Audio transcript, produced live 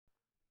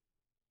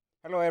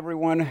Hello,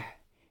 everyone.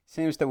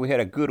 Seems that we had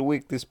a good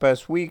week this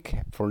past week.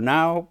 For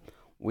now,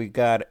 we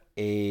got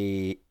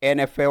a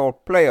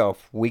NFL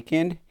playoff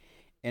weekend,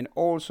 and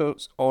also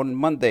on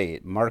Monday,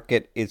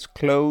 market is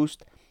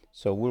closed,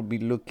 so we'll be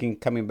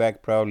coming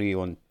back probably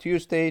on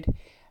Tuesday.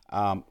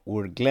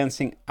 We're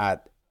glancing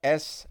at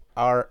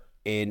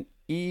SRNE.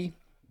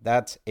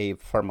 That's a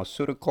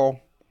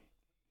pharmaceutical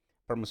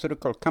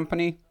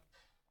company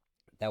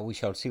that we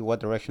shall see what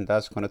direction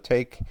that's going to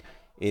take.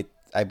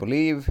 I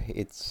believe,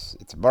 it's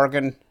a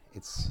bargain.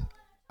 It's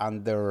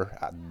under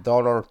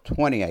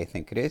 $1.20, I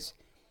think it is.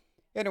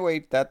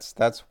 Anyway, that's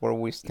where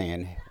we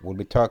stand. We'll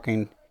be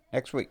talking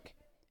next week.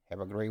 Have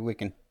a great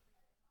weekend.